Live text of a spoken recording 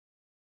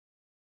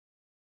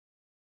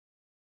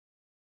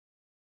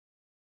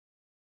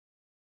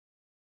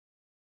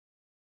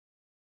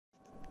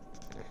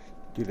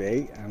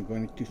Today I'm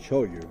going to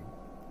show you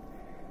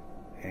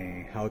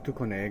how to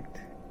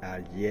connect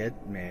a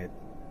Jedmed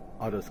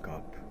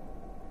Otoscope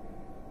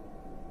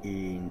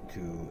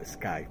into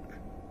Skype,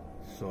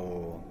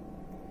 so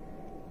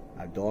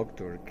a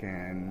doctor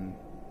can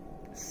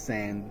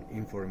send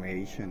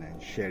information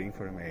and share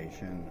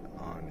information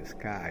on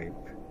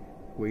Skype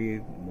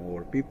with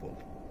more people.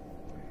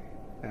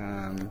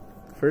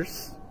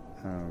 First,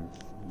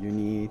 you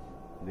need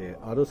the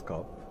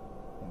otoscope.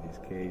 In this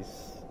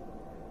case,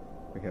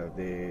 we have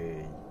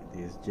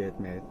this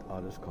Jedmed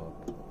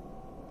Otoscope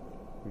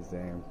with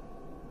the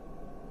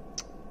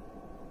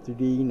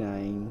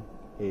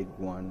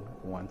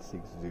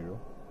 3981160,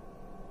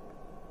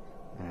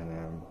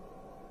 and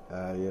I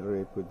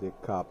already put the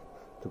cap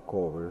to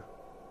cover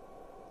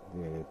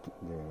the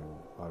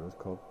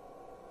otoscope.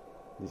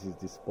 This is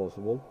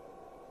disposable,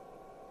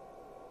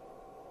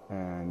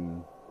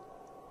 and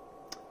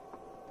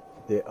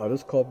the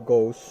otoscope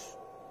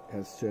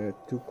has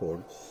two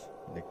cords,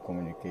 the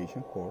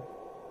communication cord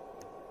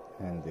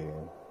and the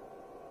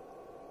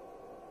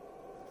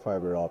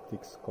fiber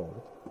optics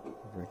cord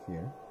right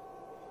here.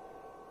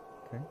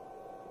 Okay,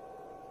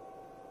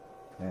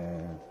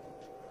 and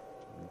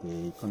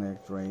they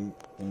connect right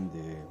in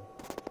the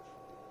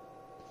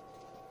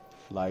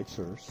light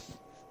source.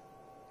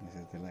 This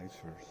is the light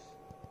source.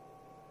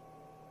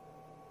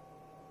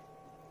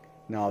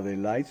 Now the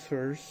light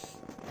source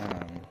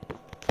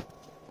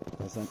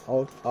has an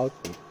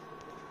output.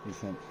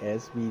 It's an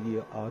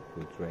S-video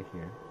output right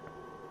here.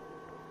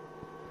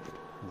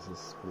 This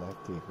is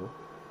black cable,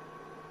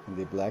 and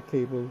the black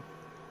cable,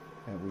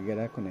 we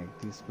gotta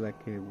connect this black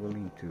cable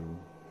into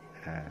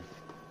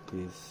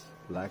this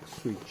black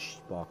switch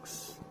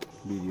box,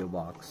 video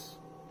box,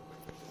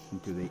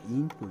 into the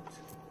input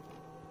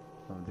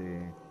of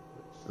the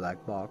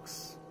black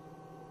box,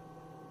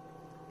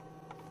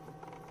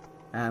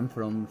 and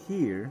from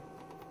here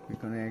we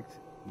connect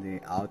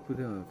the output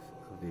of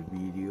the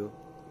video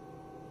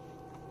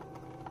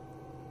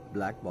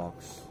black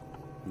box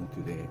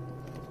into the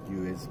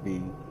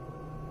USB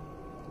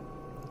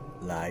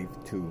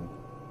Live 2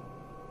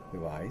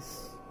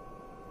 device.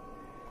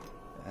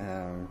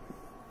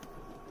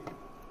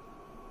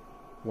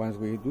 Once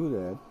we do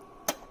that,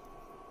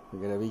 we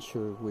gotta be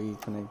sure we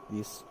connect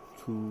these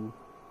two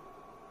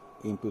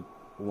input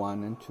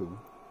 1 and 2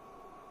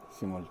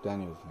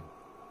 simultaneously,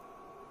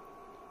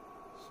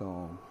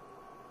 so you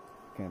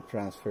can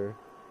transfer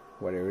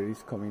whatever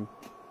is coming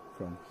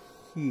from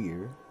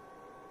here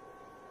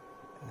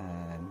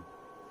and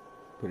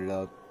put it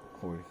out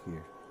over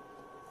here.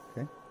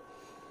 Okay,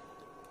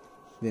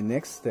 the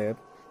next step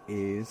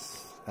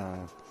is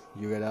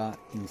you gotta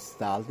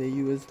install the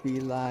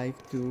USB Live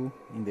 2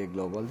 in the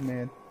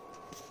GlobalMed,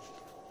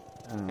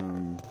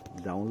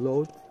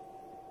 download,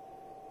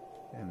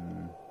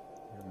 and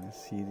you're gonna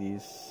see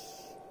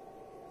this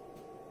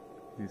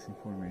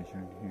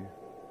information here.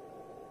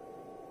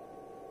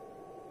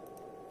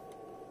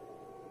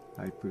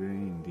 I put it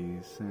in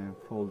this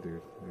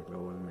folder, the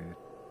GlobalMed.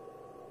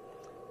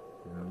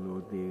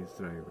 Download this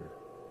driver,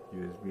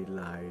 USB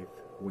Live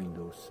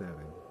Windows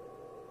 7.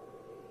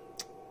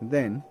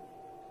 Then,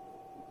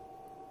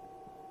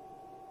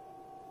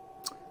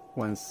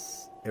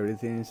 once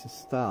everything is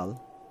installed,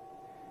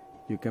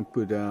 you can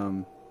put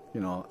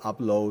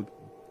upload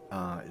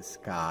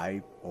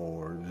Skype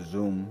or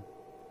Zoom.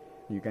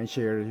 You can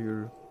share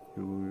your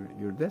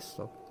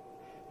desktop.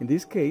 In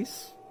this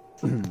case,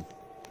 I'm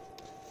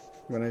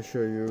gonna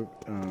show you.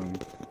 I'm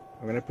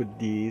gonna put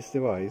this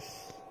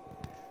device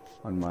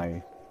on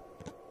my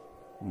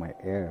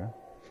Air.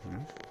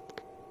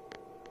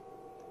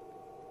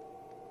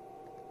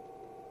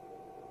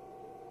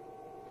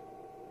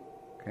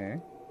 Okay,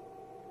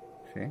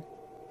 see,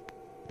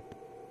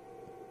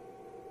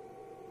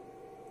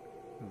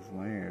 this is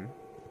my Air.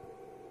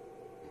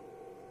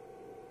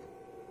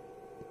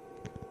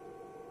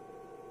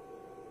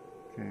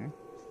 Okay,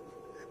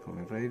 it's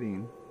coming right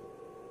in.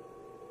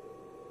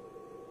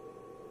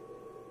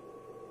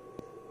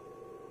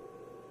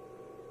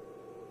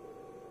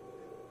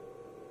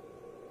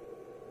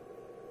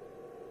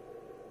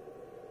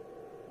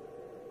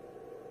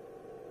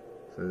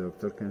 So the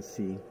doctor can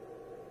see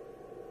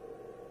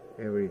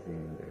everything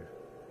in there.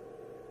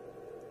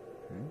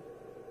 Okay.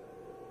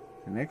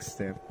 The next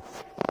step,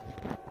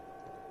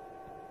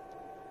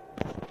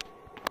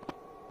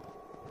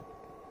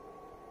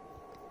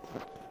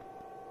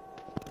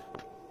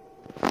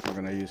 I'm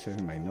gonna use it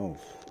in my nose.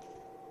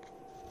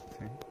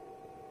 Okay.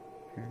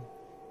 Okay.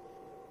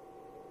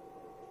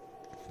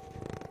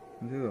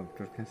 And the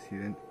doctor can see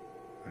then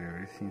whatever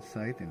is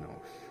inside the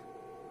nose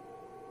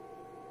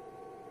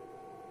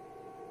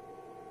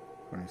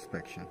for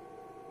inspection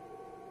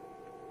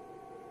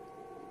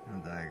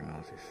and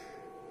diagnosis.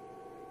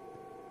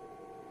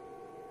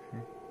 See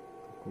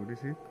how good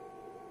is it?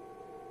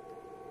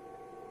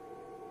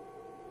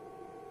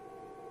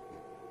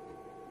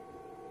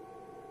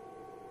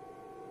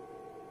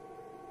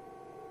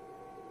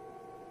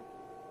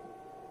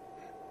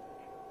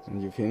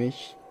 When you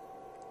finish,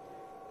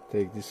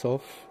 take this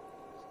off,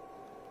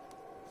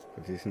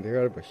 put this in the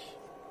garbage.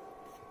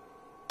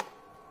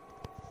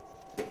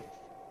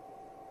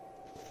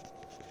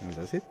 And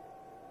that's it.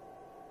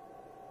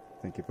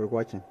 Thank you for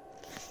watching.